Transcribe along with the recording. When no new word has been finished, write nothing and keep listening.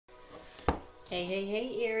Hey, hey,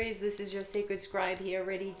 hey, Aries, this is your sacred scribe here,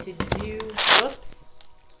 ready to do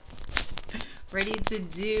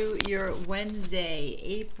your Wednesday,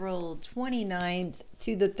 April 29th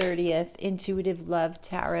to the 30th Intuitive Love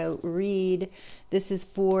Tarot read. This is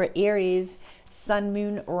for Aries, Sun,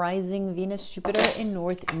 Moon, Rising, Venus, Jupiter, and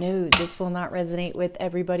North Node. This will not resonate with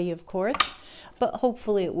everybody, of course, but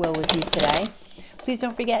hopefully it will with you today. Please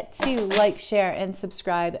don't forget to like, share, and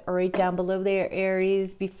subscribe right down below there,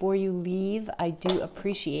 Aries, before you leave. I do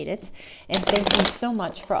appreciate it. And thank you so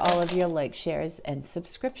much for all of your like, shares, and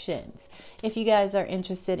subscriptions. If you guys are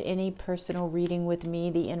interested in a personal reading with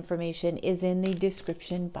me, the information is in the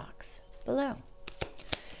description box below.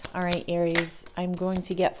 All right, Aries, I'm going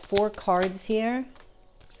to get 4 cards here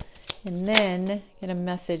and then get a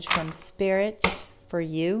message from Spirit for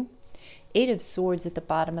you. 8 of Swords at the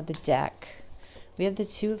bottom of the deck. We have the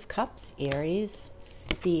 2 of Cups, Aries,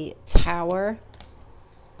 the Tower,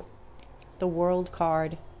 the World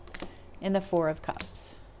card, and the 4 of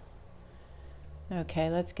Cups. Okay,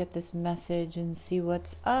 let's get this message and see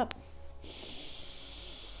what's up.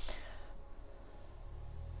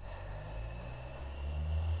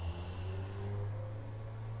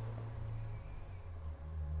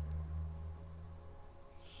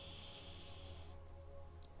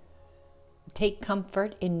 Take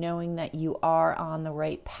comfort in knowing that you are on the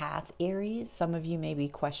right path, Aries. Some of you may be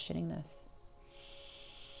questioning this.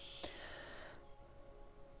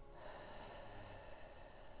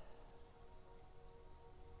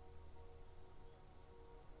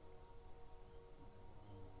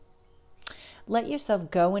 Let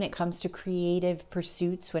yourself go when it comes to creative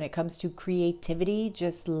pursuits, when it comes to creativity.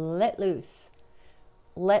 Just let loose.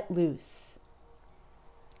 Let loose.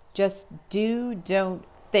 Just do, don't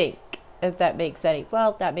think. If that makes any,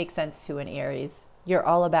 well, that makes sense to an Aries. You're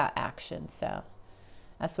all about action, so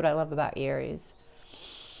that's what I love about Aries.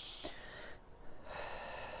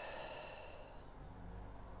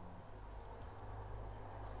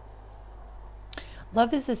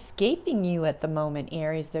 Love is escaping you at the moment,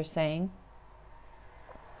 Aries, they're saying.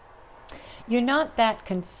 You're not that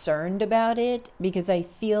concerned about it because I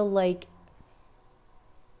feel like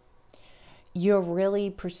you're really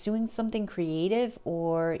pursuing something creative,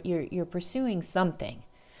 or you're pursuing something.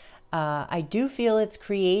 I do feel it's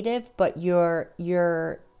creative, but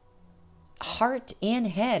your heart and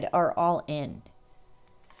head are all in.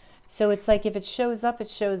 So it's like if it shows up, it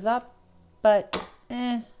shows up, but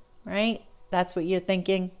right? That's what you're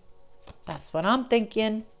thinking. That's what I'm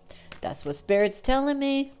thinking. That's what Spirit's telling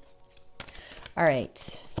me. All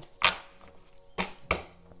right.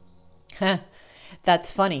 Huh.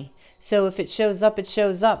 That's funny. So if it shows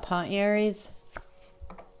up, huh, Aries?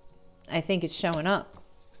 I think it's showing up.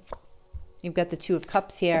 You've got the 2 of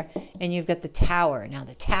Cups here, and you've got the Tower. Now,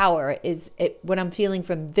 the Tower is, what I'm feeling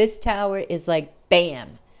from this Tower is like,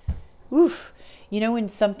 bam. Oof. You know when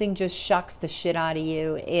something just shocks the shit out of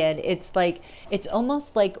you, and it's like, it's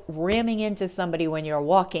almost like ramming into somebody when you're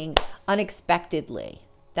walking unexpectedly.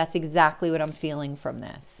 That's exactly what I'm feeling from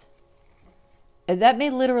this. And that may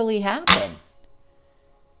literally happen.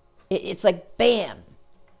 It's like, bam.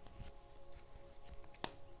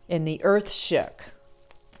 And the earth shook.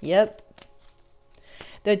 Yep.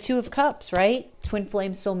 The 2 of Cups, right? Twin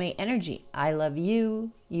flame soulmate energy. I love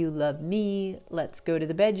you. You love me. Let's go to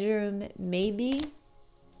the bedroom. Maybe.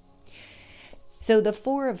 So the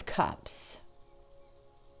 4 of Cups.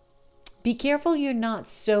 Be careful you're not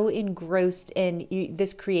so engrossed in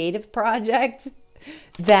this creative project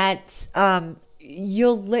that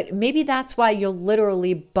maybe that's why you'll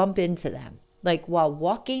literally bump into them, like while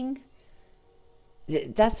walking.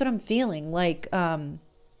 That's what I'm feeling like. I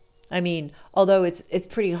mean, although it's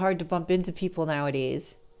pretty hard to bump into people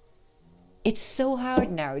nowadays. It's so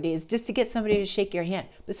hard nowadays just to get somebody to shake your hand.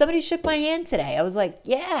 But somebody shook my hand today. I was like,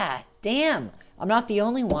 yeah, damn, I'm not the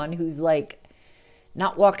only one who's like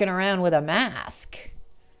not walking around with a mask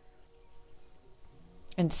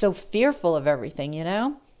and so fearful of everything, you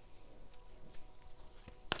know?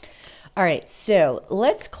 All right, so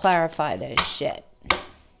let's clarify this shit.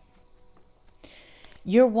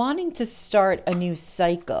 You're wanting to start a new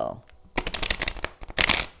cycle.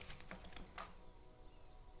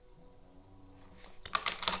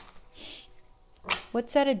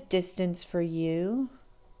 What's at a distance for you?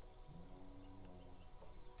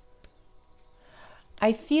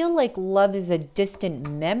 I feel like love is a distant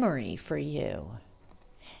memory for you.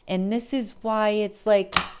 And this is why it's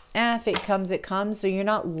like, if it comes, it comes. So you're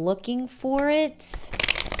not looking for it.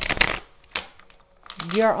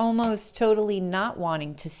 You're almost totally not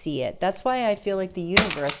wanting to see it. That's why I feel like the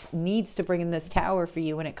universe needs to bring in this Tower for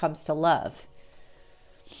you when it comes to love.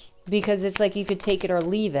 Because it's like you could take it or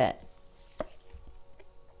leave it.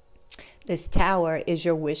 This Tower is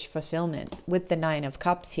your wish fulfillment with the Nine of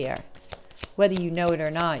Cups here. Whether you know it or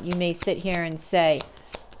not, you may sit here and say,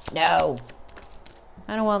 no,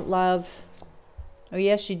 I don't want love. Oh,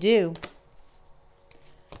 yes, you do.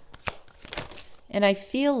 And I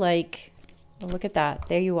feel like, oh, look at that.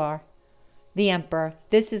 There you are. The Emperor.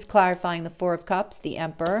 This is clarifying the Four of Cups, the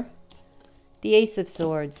Emperor, the Ace of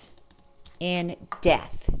Swords, and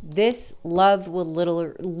Death. This love will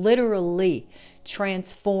literally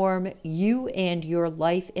transform you and your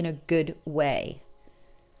life in a good way.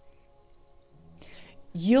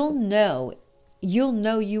 You'll know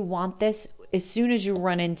you want this as soon as you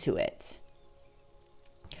run into it.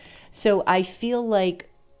 So I don't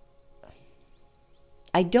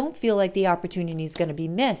feel like the opportunity is going to be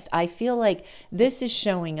missed. I feel like this is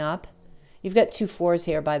showing up. You've got 2 4s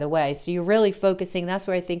here, by the way. So you're really focusing. That's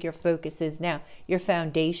where I think your focus is now. Your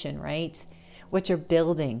foundation, right? What you're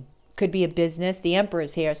building. Could be a business. The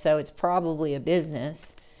Emperor's here, so it's probably a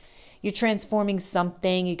business. You're transforming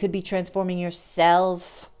something. You could be transforming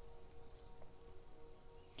yourself.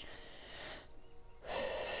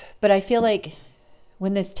 But I feel like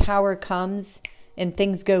when this Tower comes and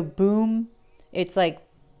things go boom, it's like,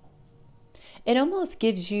 it almost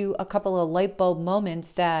gives you a couple of light bulb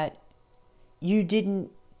moments that you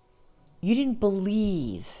didn't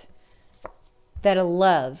believe that a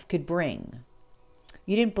love could bring.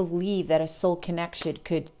 You didn't believe that a soul connection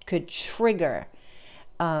could trigger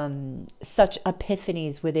such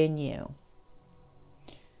epiphanies within you.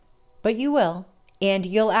 But you will. And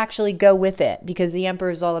you'll actually go with it, because the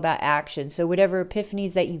Emperor is all about action. So whatever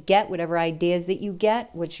epiphanies that you get, whatever ideas that you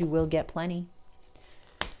get, which you will get plenty,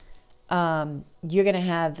 you're going to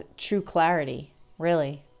have true clarity,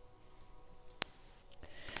 really.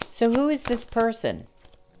 So who is this person?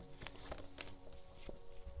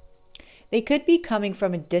 They could be coming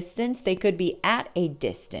from a distance. They could be at a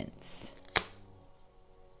distance.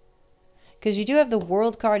 Because you do have the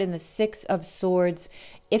World card and the Six of Swords.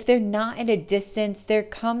 If they're not at a distance, they're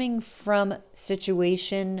coming from a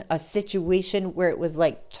situation where it was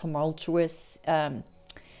like tumultuous.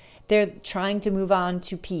 They're trying to move on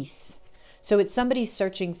to peace. So it's somebody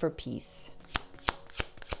searching for peace.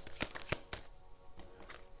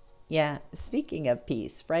 Yeah, speaking of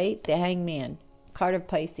peace, right? The Hangman, card of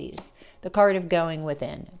Pisces, the card of going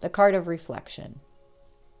within, the card of reflection,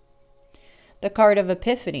 the card of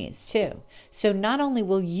epiphanies too. So not only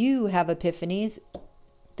will you have epiphanies,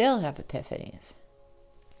 they'll have epiphanies.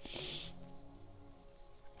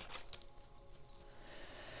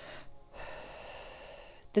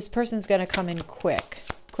 This person's going to come in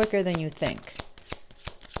quicker than you think.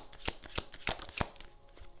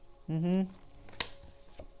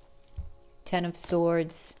 Ten of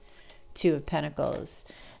Swords, Two of Pentacles.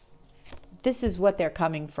 This is what they're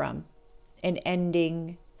coming from. An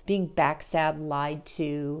ending, being backstabbed, lied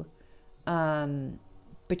to,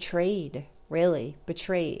 betrayed, really,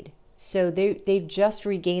 betrayed. So they've just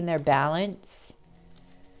regained their balance.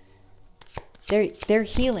 They're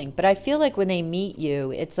healing. But I feel like when they meet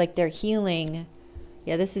you, it's like they're healing.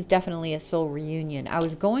 Yeah, this is definitely a soul reunion. I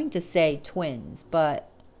was going to say twins, but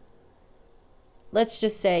let's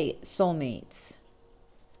just say soulmates.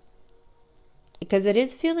 Because it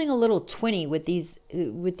is feeling a little twinny with these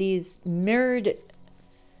mirrored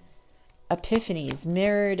epiphanies.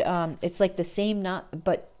 Mirrored, it's like the same,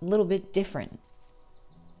 but a little bit different.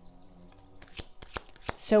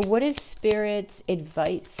 So what is Spirit's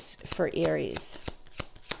advice for Aries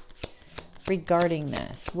regarding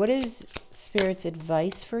this? What is Spirit's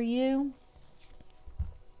advice for you?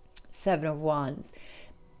 Seven of Wands.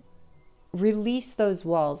 Release those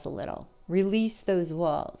walls a little. Release those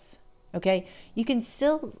walls. Okay? You can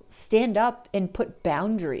still stand up and put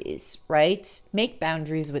boundaries, right? Make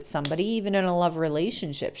boundaries with somebody, even in a love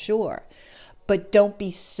relationship, sure. But don't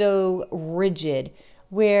be so rigid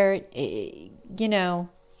where, you know,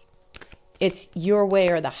 it's your way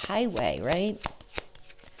or the highway, right?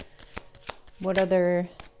 What other?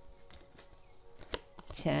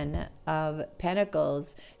 Ten of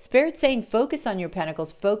Pentacles. Spirit's saying focus on your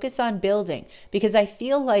pentacles, focus on building, because I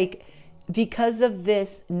feel like because of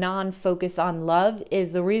this non-focus on love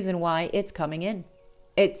is the reason why it's coming in.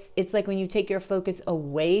 It's like when you take your focus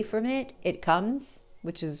away from it, it comes,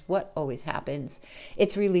 which is what always happens.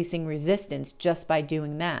 It's releasing resistance just by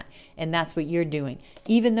doing that. And that's what you're doing.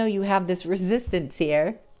 Even though you have this resistance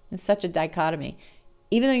here, it's such a dichotomy.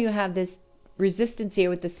 Even though you have this resistance here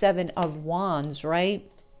with the Seven of Wands, right?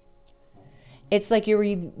 It's like you're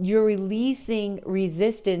releasing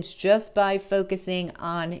resistance just by focusing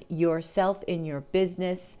on yourself in your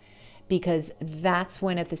business, because that's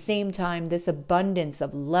when at the same time this abundance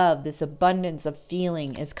of love, this abundance of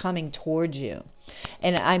feeling is coming towards you.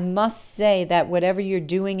 And I must say that whatever you're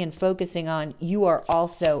doing and focusing on, you are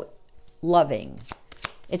also loving.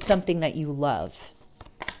 It's something that you love.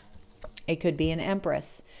 It could be an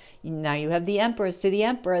Empress. Now you have the Empress to the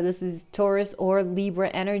Emperor. This is Taurus or Libra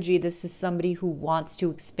energy. This is somebody who wants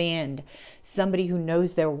to expand, somebody who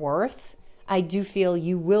knows their worth. I do feel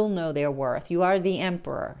you will know their worth. You are the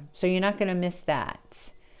Emperor, so you're not going to miss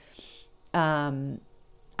that. I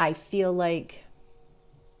feel like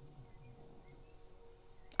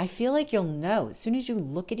you'll know as soon as you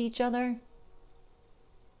look at each other.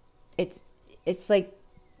 It's like,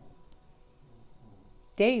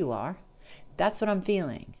 there you are. That's what I'm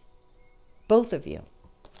feeling. Both of you.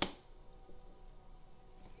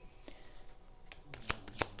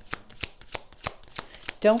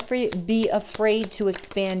 Don't be afraid to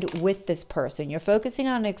expand with this person. You're focusing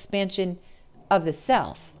on expansion of the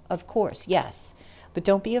self, of course, yes. But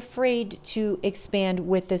don't be afraid to expand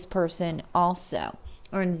with this person also,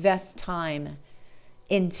 or invest time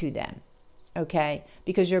into them, okay?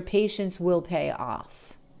 Because your patience will pay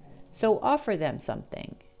off. So offer them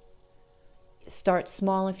something. Start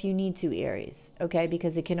small if you need to, Aries, okay?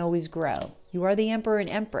 Because it can always grow. You are the Emperor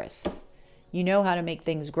and Empress. You know how to make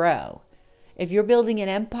things grow. If you're building an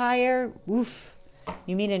empire, woof,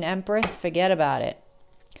 you meet an Empress, forget about it.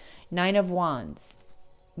 9 of Wands.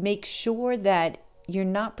 Make sure that you're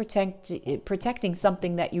not protecting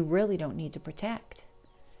something that you really don't need to protect.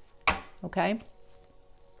 Okay?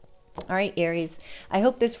 All right, Aries. I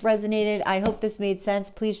hope this resonated. I hope this made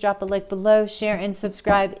sense. Please drop a like below, share, and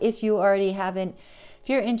subscribe if you already haven't. If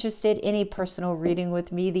you're interested in a personal reading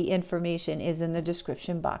with me, the information is in the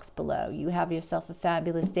description box below. You have yourself a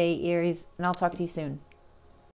fabulous day, Aries, and I'll talk to you soon.